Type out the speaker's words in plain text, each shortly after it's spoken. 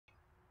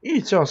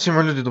I ćao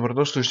svima ljudi,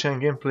 dobrodošli u još jedan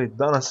gameplay.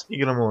 Danas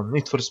igramo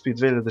Need for Speed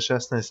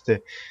 2016.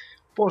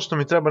 Pošto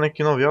mi treba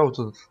neki novi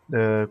auto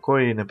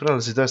koji ne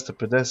prelazi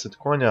 250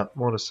 konja,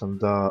 morao sam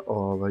da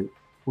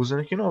uzem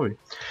neki novi.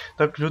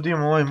 Dakle ljudi,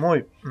 imamo ovaj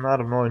moj,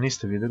 naravno ovaj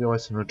niste vidjeli, ovaj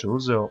sam jučer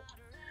uzeo.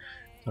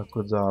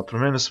 Tako da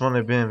promijenio sam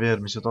onaj BMW jer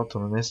mi se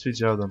totalno ne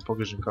sviđa, evo da vam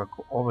pokažem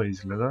kako ovaj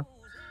izgleda.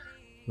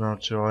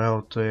 Znači ovaj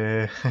auto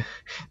je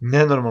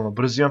nenormalno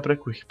brz, imam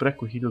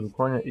preko 1000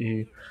 konja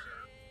i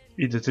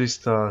ide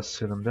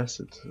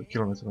 370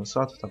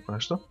 km/h, tako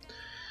nešto.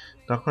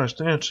 Tako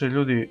nešto, inače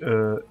ljudi,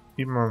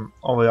 imam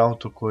ovaj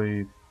auto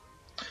koji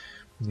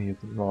nije,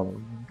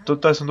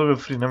 taj sam dobio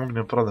free, ne mogu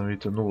ne prodam,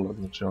 vidite, nula,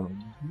 znači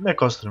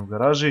neka ostavim u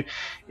garaži.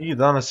 I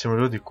danas ćemo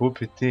ljudi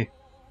kupiti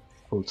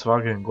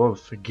Volkswagen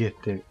Golf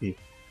GTI.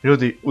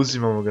 Ljudi,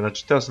 uzimamo ga,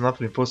 znači teo sam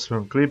napraviti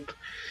poseban klip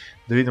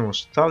da vidimo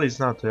šta li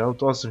znate,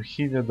 auto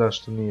 8000,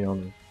 što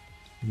nije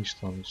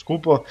ništa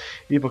skupo.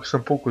 Ipak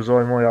sam pukao za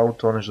ovaj moj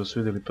auto, one što su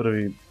vidjeli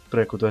prvi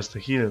preko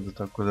 200.000,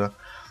 tako da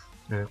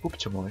kupit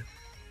ćemo ovaj.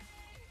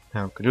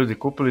 Evo, ljudi,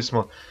 kupili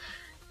smo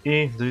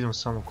i da vidimo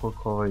samo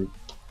koliko ovaj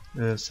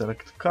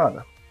select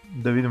cara,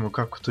 da vidimo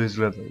kako to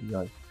izgleda.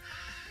 Da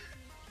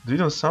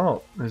vidimo samo,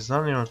 ne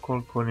zanima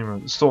koliko on ima,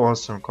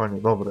 108 konja,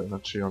 dobro je,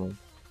 znači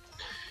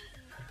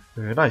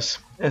nice.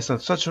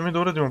 Sad ćemo mi da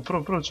uradimo,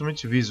 prvo ćemo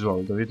ići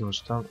vizual, da vidimo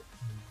šta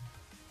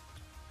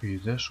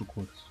ideš u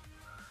kurac.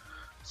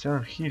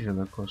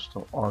 7000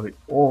 koštao, ali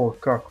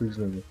kako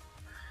izgleda.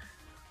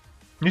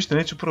 Ništa,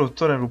 neću prvo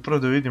to, nego prvo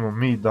da vidimo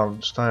mi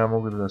šta ja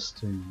mogu da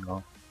stavim.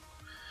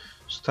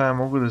 Šta ja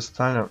mogu da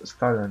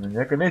stavljam na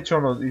njega. Neću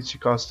ići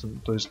custom,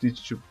 to jest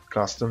ići ću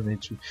custom,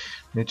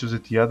 neću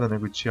uzeti jedan,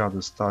 nego ću ja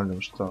da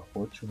stavljam šta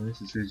hoću, meni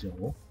se sviđa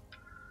ovo.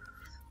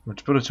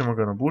 Znači prvo ćemo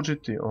ga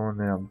nabuđiti, ovo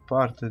nemam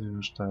par, te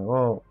vidimo šta je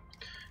ovo.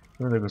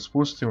 Da ga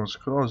spustimo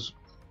skroz.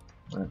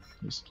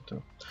 Isto to.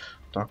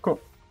 Tako.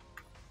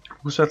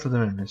 Mogu svetla da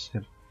meni ne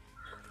sjeri.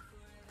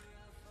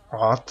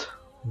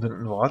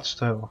 What?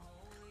 Šta je ovo?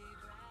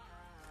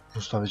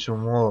 Stavit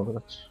ćemo ovo,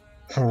 brate.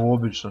 Ovo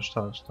obično,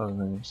 šta da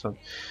ne sad.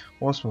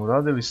 Ovo smo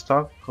uradili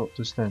staklo,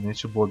 to jest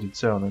neće body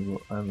ceo, nego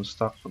ajmo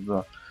staklo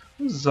da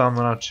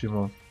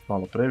zamračimo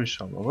malo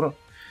previše, ali dobro.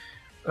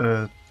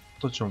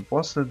 To ćemo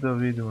posle da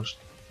vidimo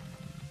što...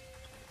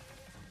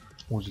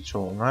 Uzet ću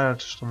ovo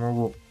najjače što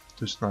mogu,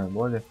 to jest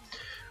najbolje.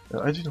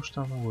 Ajde vidimo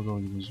šta mogu da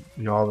ovdje uzim.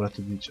 Ja,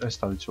 brate, ajde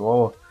stavit ću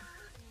ovo.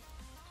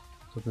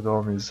 Tako da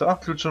ovo mi je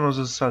zaključeno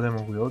za sad, ne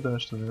mogu i ovdje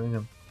nešto da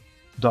menjam.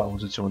 Da,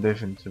 uzet ćemo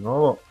definitivno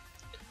ovo.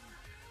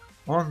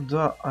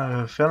 Onda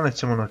felne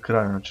ćemo na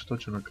kraju, znači to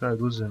ću na kraju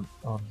da uzem,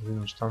 onda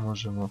vidimo šta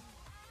možemo.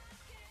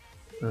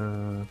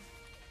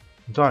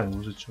 Da,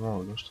 uzet ćemo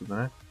ovo, zašto da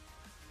ne.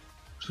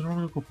 Što ne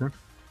mogu da kupim?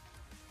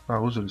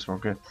 Uzeli smo,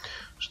 ok.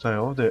 Šta je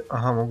ovdje?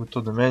 Aha, mogu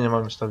to da menjam,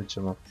 ali stavit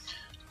ćemo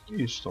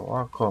isto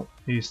ovako.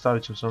 I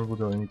stavit ćemo samo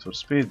bude ovaj Need for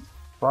Speed,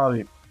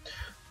 plavi.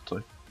 To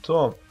je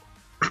to.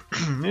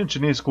 Inače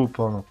nije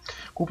skupo,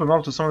 kupim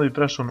auto samo da bi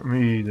prešao,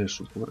 mi ideš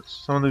u kurac,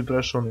 samo da bi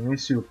prešao na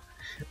emisiju.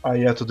 A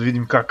i eto da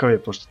vidim kakav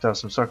je, pošto teo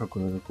sam svakako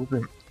da ga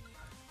kupim.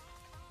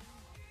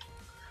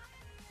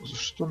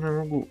 Zašto ne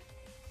mogu...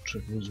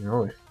 Čekaj, uzim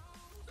ovaj.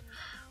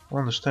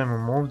 Onda šta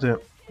imam ovdje?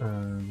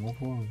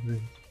 Mogu ovo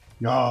vidjeti?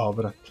 Jao,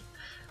 brate.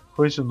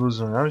 Koji ću da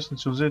uzem? Ja mislim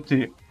da ću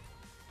uzeti...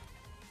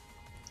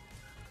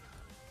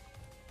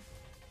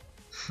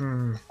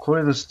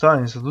 Koji da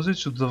stavim? Sad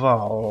uzet ću dva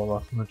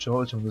ova. Znači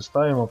ovo ćemo da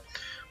stavimo.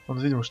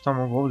 Onda vidimo šta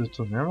mogu ovdje,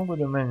 to ne mogu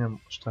da menjam.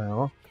 Šta je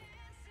ovo?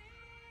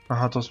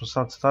 Aha, to smo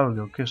sad stavili,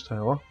 ok, šta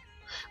je ovo?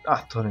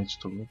 To neće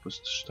to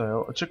gluposti, šta je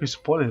ovo? Čekaj,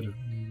 spoiler,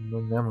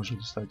 ne može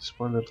da staviti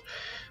spoiler.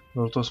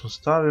 Dobro, to smo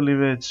stavili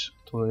već,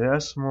 to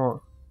jesmo.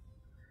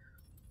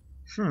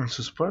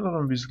 Sa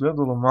spoilerom bi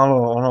izgledalo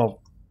malo,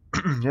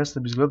 jeste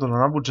bi izgledalo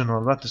nabuđeno,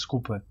 ali vrate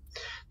skupo je.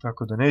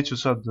 Tako da neću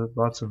sad da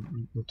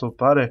bacam na to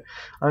pare,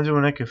 ajde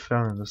imamo neke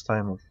felne da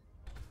stavimo.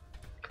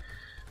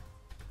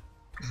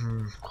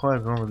 Koje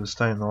bi mogo da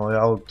stavim na ovaj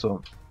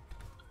auto?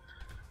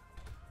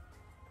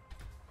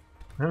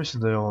 Ne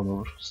mislim da je ovo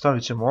dobro,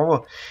 stavit ćemo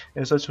ovo.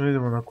 Sad ćemo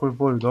vidimo na koju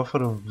boju da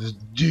ofaram.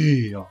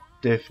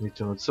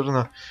 Definitivno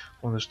crna.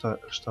 Onda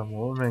šta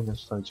mu ovo menjam,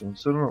 stavit ćemo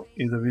crnu.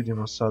 I da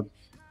vidimo sad.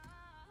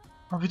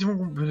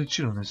 Vidimo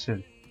veličinu na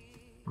seriji.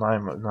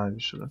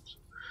 Najviše, znači.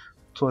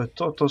 To je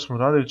to, to smo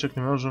radili.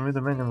 Čekaj, možemo mi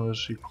da menjamo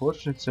još i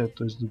kočnice,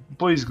 to je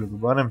po izgledu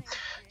barem.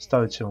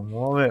 Stavit ćemo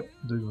mu ove,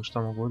 da vidimo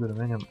šta mogu ovdje da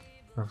menjam.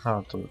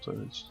 Aha, to je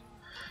već.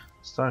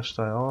 Stavit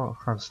šta je ovo,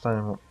 aha,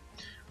 stavimo.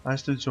 Ajde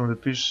stavit ćemo da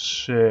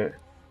piše...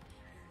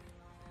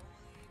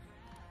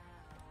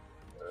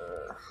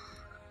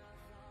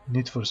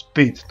 Need for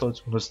Speed, to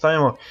ćemo da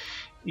stavimo.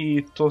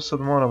 I to sad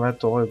moram,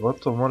 eto ovo je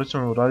gotovo, morat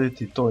ćemo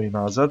uraditi to i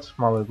nazad,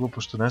 malo je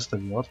glupo što ne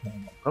stavi odmah.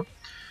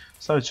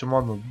 Stavit ćemo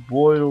odmah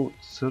boju,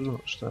 crnu,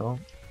 šta je ovo?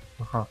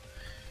 Aha,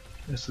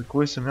 sad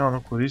koji sam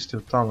ja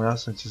koristio tamo, ja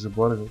sam će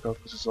zaboravio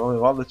kako se zove,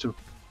 valjda ću...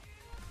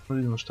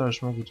 Vidimo šta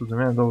još mogu tu da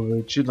menjam, dobro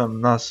veličina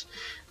nas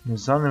ne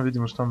zanima,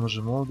 vidimo šta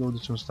možemo ovdje,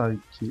 ovdje ćemo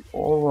staviti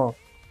ovo.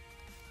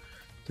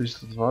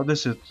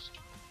 320,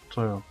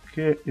 to je ok,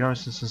 ja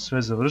mislim da sam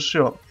sve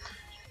završio.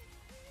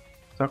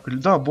 Tako,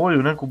 da,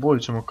 boju, neku boju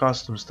ćemo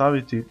custom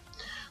staviti.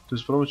 To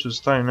je probat ću da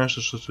stavim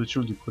nešto što su već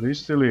ljudi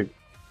koristili.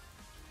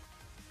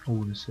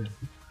 Ne se...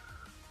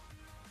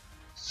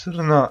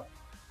 Crna...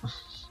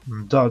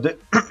 Da,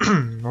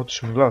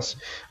 otišao mi glas.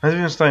 Ajde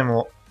vidim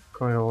stavimo...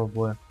 Kao je ova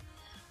boja?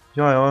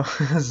 Jaj, ovo...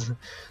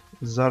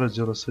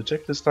 Zarađalo se.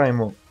 Čekajte,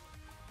 stavimo...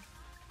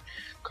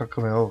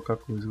 Kakav je ovo,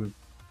 kako izgleda?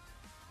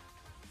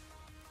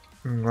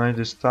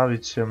 Ajde,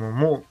 stavit ćemo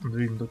mu... Da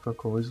vidim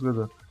kako ovo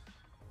izgleda.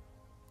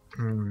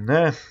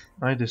 Ne,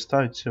 ajde,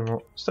 stavit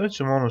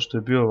ćemo ono što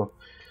je bilo...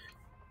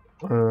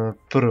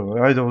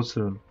 Prvo, ajde ovo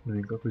crveno, da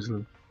vidim kako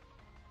izgleda.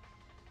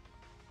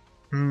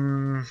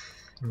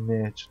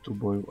 Neću tu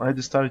boju,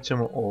 ajde stavit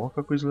ćemo ovo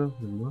kako izgleda.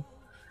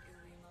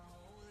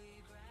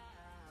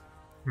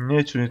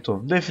 Neću ni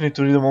to,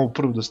 definitivno idemo ovu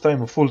prvu da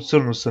stavimo full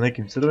crnu sa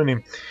nekim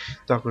crvenim.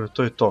 Tako da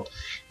to je to.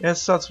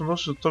 Sad smo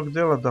došli do tog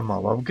dela da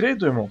malo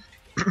upgradeujemo.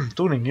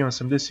 Tuning ima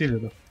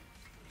 70.000.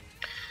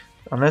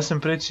 A ne sam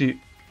preći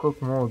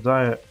koliko mu ovo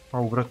daje.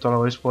 Brate, ali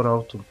ovo je spor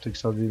auto, tek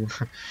sad vidim.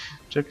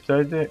 Čekajte,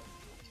 ajde.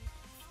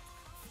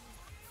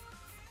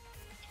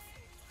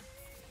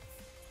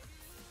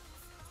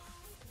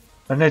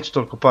 Neću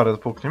toliko para da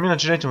pokrijem,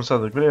 inače nećemo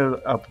sad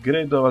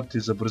upgradeovati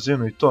za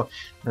brzinu i to.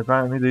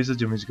 Nekako mi da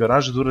izađemo iz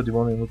garaže, da uradimo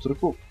onu jednu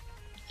trku.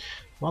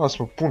 Malo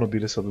smo puno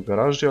bili sad u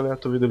garaži, ali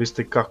eto vidjeli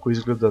ste kako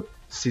izgleda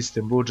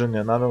sistem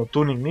buđanja. Naravno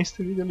tuning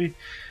niste vidjeli,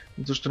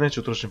 zato što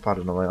neću utrošiti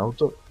pare na ovaj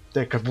auto.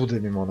 Tek kad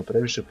budem imao ono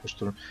previše,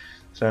 pošto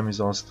treba mi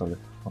za ostale.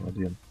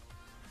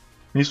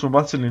 Nismo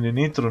bacili ni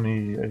nitro,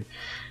 ni...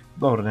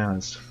 Dobro, nema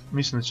veze.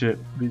 Mislim da će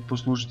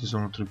poslužiti za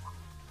onu triku.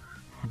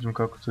 Vidimo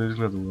kako to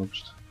izgleda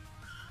uopšte.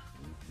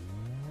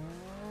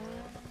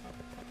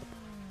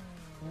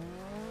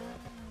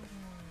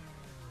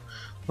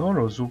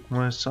 Dobro, zvuk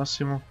mu je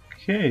sasvim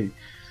okej.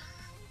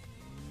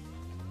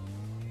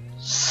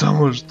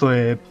 Samo što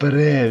je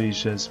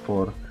previše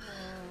spor.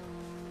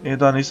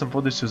 Da, nisam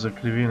podesio za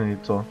krivine i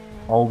to.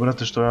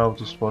 Brate, što je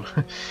auto spor.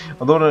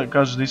 A dobro,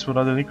 kaže da nismo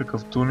radili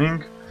nikakav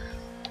tuning.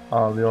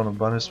 Ali ono,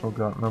 barem smo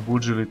ga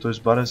nabuđili, to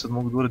jest barem sad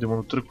mogu da uradim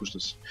onu trku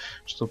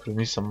što pre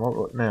nisam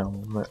mogao.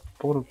 Nemamo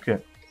poruke.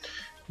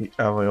 I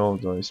evo je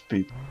ovdje ovaj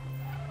speed.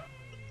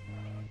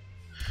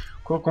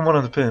 Koliko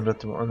moram da penjem,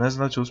 brate? Ne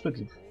znam da će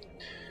uspjeti.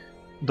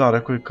 Da,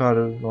 rekao je kar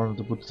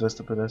da bude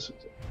 250.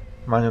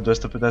 Manje od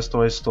 250,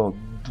 ovo je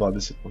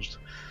 120 možda.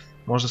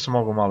 Možda sam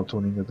mogao malo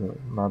tuninga da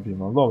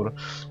nabijem, ali dobro.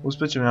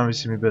 Uspjećem, ja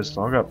mislim i bez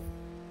toga.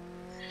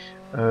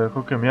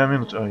 Koliko imam, 1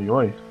 minut,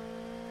 ajoj.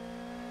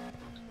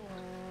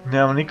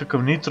 Nemamo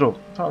nikakav nitro,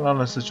 pa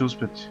nadam se da će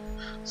uspjeti.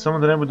 Samo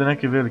da ne bude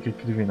neke velike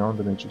krivine,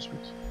 onda neće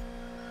uspjeti.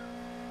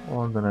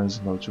 Onda ne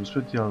znam da li će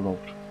uspjeti, ali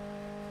dobro.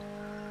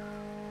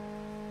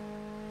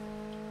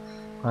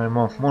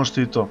 Ajmo,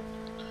 možete i to.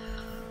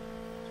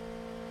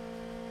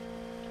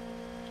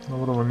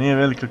 Dobro, ovo nije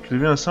velika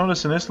krivina, samo da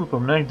se ne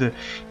slupam negde,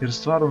 jer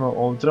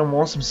stvarno trebamo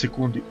 8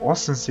 sekundi.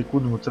 8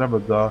 sekundi mu treba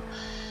da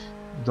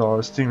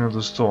stigne do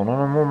 100.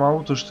 Ono mom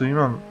auto što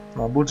imam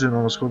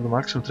nabuđeno skoro do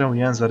maksimum treba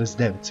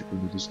 1,9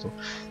 sekundi do 100.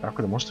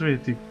 Tako da možete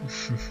vidjeti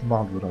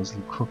malu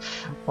razliku.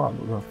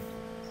 Malu, da.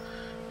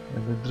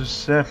 Ne drži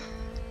se.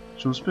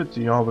 Će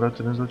uspjeti? Ja,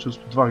 brate, ne znam da će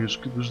uspjeti.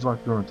 Još 2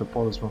 km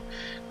pola smo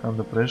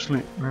kada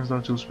prešli. Ne znam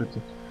da će uspjeti.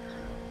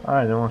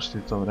 Ajde, možeš ti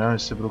to, vremena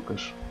se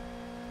brukaš.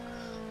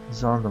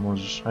 Znam da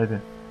možeš, ajde.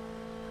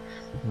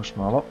 Još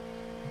malo.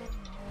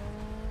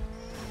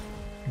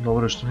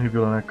 Dobro je što nije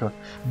bila neka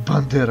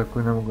bandera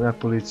koju ne mogu,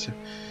 policija.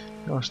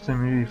 Ja, šta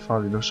mi vi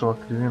fali, još ova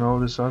krivina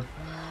ovdje sad.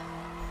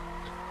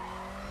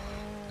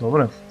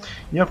 Dobro je.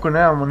 Iako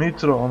nemamo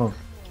nitro, ono,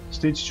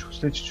 stići ću.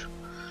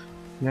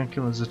 1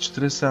 km za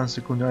 47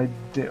 sekundi,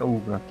 ajde,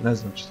 brate, ne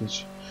znam ću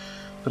stići.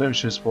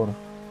 Previše je sporo.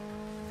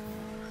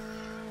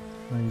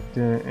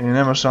 Ajde,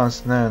 nema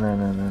šans, ne,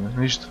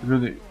 ništa,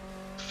 ljudi,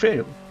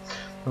 fail.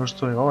 Zato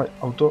što je ovaj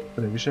auto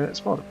previše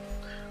spor.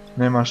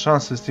 Nema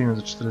šanse stigne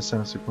za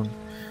 47 sekundi.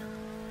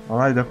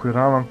 Ali ajde, ako je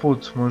ravan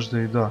put, možda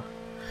i da.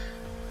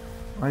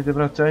 Ajde,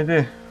 brate,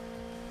 ajde.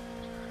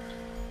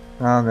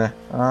 A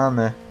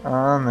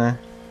ne.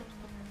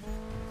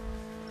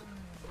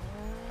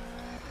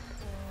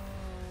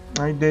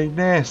 Ajde,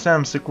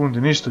 7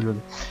 sekundi, ništa ljudi.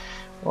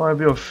 Ovo je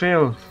bio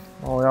fail.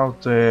 Ovaj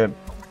auto je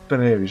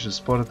previše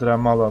spor, treba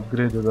malo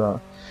upgrade da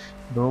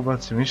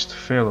ubacim, ništa,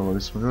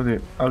 failovali smo ljudi,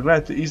 ali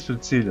gledajte, ispred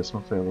cilja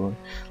smo failovali.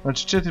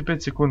 Znači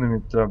 4-5 sekundi mi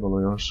je trebalo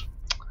još.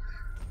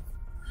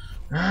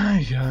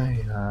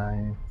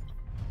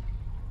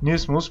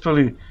 Nismo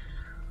uspjeli,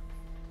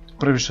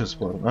 previše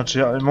sporo, znači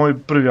moj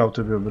prvi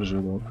auto je bio brže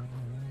od ovoga.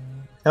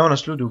 Evo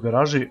nas ljudi u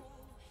garaži.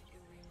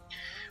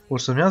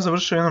 Pošto sam ja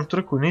završio jednom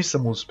trku i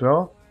nisam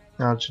uspjeo,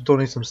 znači to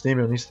nisam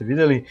snimio, niste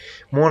vidjeli,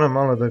 moram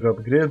malo da ga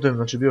upgradeujem,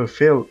 znači bio je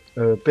fail,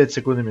 5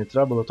 sekundi mi je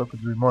trebalo, tako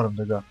da moram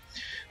da ga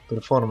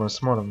performance,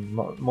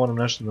 moram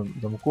nešto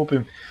da mu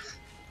kupim.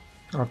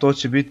 A to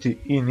će biti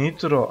i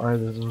nitro,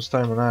 ajde da mu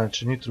stavimo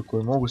najjači nitro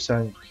koji mogu,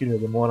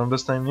 7000 moram da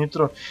stavim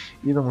nitro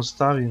i da mu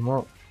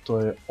stavimo, to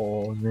je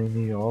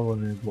nije ovo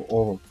nego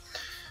ovo.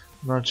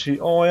 Znači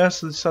ovo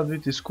jeste sad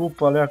biti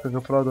skupo, ali ja kad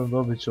ga prodam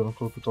dobit ću ono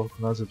koliko toliko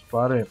nazad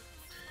pare.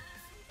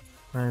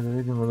 Ajde da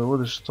vidimo da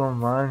bude što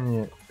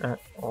manje.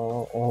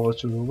 Ovo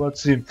ću da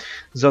ubacim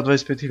za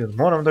 25.000.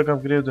 Moram da ga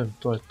upgradeujem,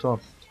 to je to.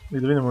 I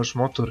da vidimo još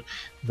motor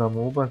da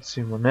mu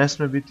ubacimo. Ne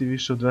sme biti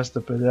više od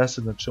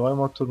 250, znači ovaj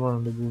motor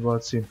moram da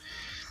ubacim.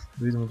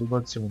 Da vidimo da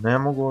ubacimo, ne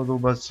mogu da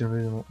ubacim, da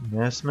vidimo,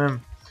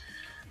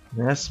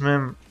 ne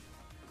smem.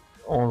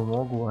 Ovo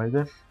mogu,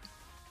 ajde.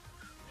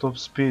 Top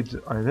speed,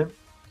 ajde.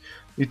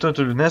 I to je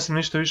to, ne smem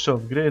ništa više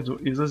upgradeu,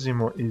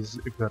 izlazimo iz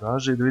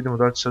garaže i da vidimo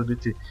da će sad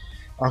biti.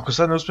 Ako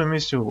sad ne uspijem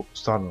misiju,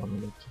 stvarno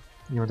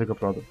imam da ga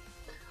prodam.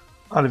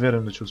 Ali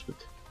vjerujem da ću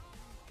uspjeti.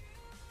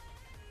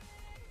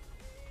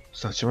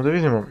 Sad ćemo da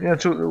vidimo.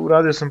 Inače,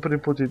 uradio sam prvi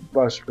put i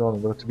baš ono,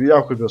 brate,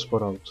 jako je bio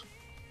spor auto.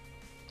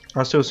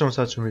 A sve u svemu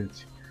sad ćemo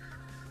vidjeti.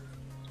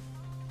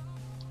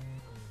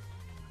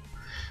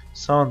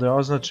 Samo da ja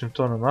označim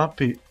to na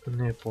mapi,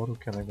 nije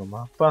poruke nego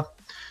mapa.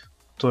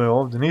 To je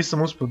ovdje,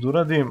 nisam uspio da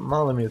uradim,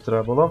 malo mi je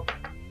trebalo.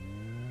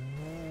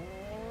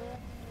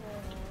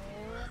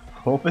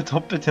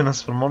 Opet je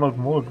naspram onog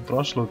mog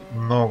prošlog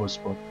mnogo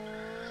spor.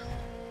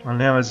 Ali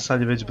nema veze,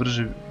 sad je već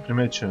brži,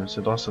 primećujem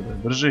se dosta da je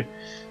brži.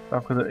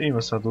 Tako da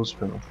ima sad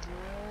uspjeno.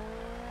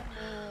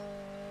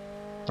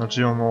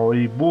 Znači imamo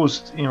i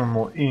boost,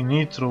 imamo i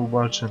nitro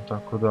ubačen,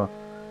 tako da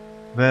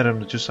verujem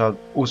da ću sad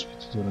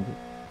uspjeti da uradim.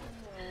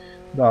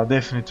 Da,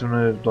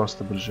 definitivno je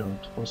dosta brži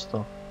auto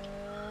postao.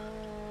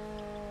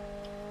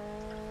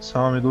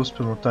 Samo mi da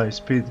uspijemo taj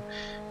speed.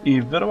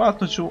 I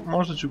verovatno ću,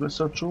 možda ću ga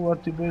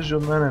sačuvati, beži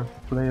od mene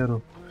playeru.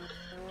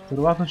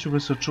 Verovatno ću ga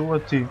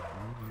sačuvati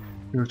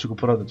ili ću ga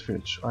prodati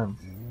već, ajmo.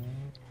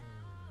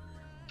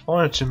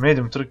 Ovo će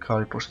medium trka,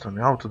 ali pošto mi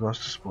je auto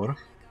dosta sporo.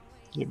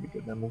 Jebi ga,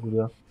 ne mogu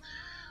da...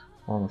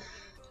 Ono.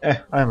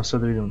 Ajmo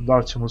sad da vidimo da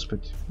li ćemo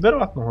uspjeti.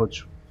 Verovatno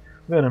hoću.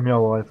 Verujem ja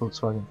u ovaj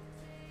Volkswagen.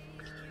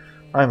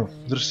 Ajmo,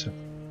 drži se.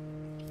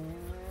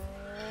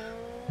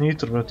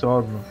 Nitro, brate,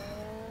 odmah.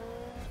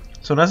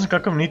 Samo ne znam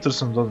kakav nitro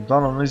sam dodao,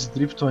 da onaj za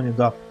driftovanje,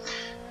 da.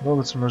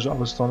 Dodao sam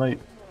nažalost onaj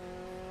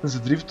za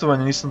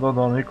driftovanje, nisam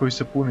dodao onaj koji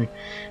se puni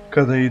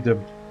kada idem.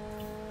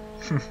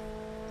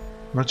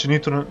 Znači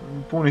nitro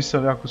puni se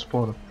jako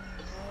sporo.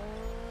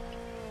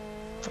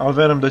 Ali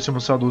verujem da ćemo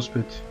sad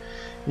uspjeti.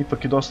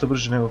 Ipak je dosta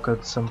brže nego kad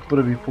sam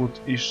prvi put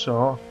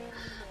išao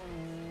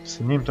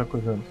sa njim, tako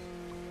da...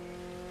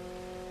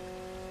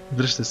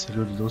 Držite se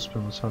ljudi da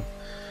uspijemo sad.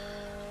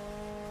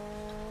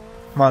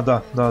 Ma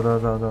da,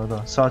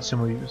 sad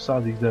ćemo ih,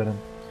 sad ih derem.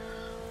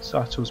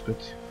 Sad će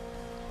uspjeti.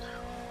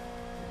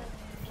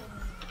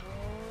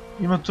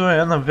 Ima tu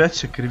jedna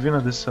veća krivina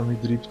gdje sam i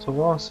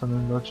driftovao, sad ne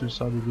znam da ću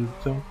sad i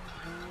driftujem.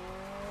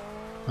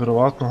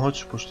 Verovatno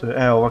hoću, pošto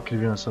je, ova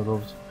krivina sad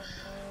ovdje.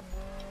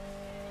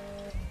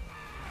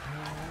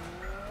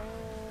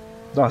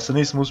 Da, sad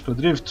nisam uspio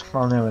drift,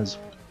 ali ne veze.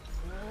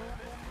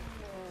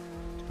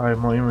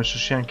 Ajmo, imaš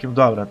još 1 km,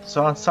 da vrati,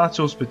 sad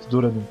ću uspjeti da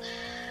uradim.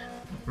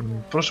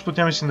 Prošli put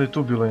ja mislim da je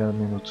tu bilo 1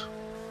 minut.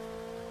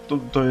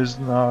 To je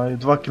na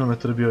 2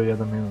 km bio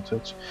 1 minut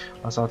već.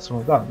 A sad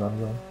smo, da.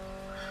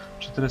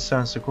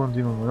 47 sekundi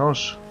imamo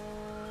još.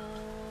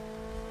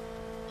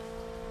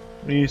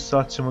 I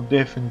sad ćemo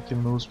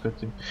definitivno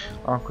uspjeti.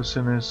 Ako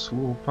se ne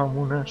slupam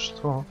u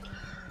nešto.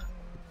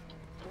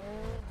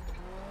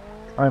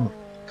 Ajmo.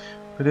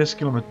 50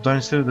 km, daj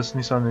mi sredi da se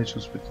ni sad neće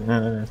uspjeti.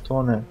 Ne,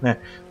 to ne.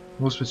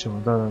 Uspjet ćemo,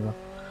 da.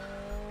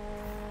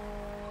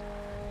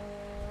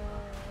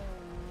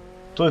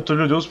 To je to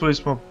ljudi, uspjeli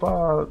smo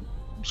pa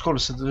skoro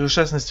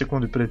 16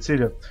 sekundi prije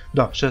cilja.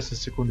 Da, 16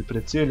 sekundi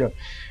prije cilja.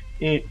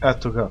 I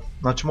eto ga,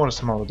 znači moram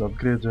se malo da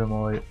upgradeujem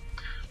ovaj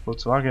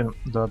Volkswagen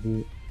da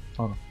bi,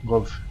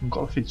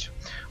 golfić.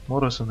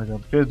 Morao sam da ga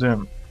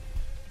upgradeujem.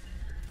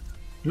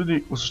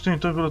 Ljudi, u suštini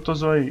to je bilo to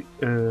za ovaj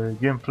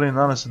gameplay,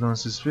 nadam se da vam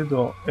se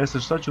svidao.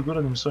 Sad šta ću da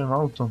uradim s ovim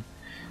autom?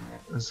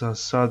 Za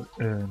sad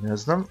ne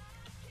znam.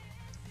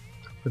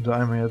 Da,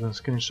 ajmo jedan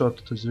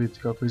screenshot, to vidite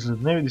kako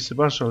izgleda. Ne vidi se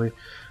baš, ali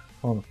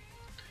ono.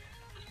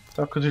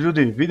 Tako da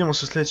ljudi, vidimo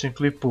se u sljedećem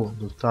klipu,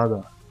 do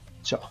tada,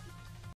 ćao.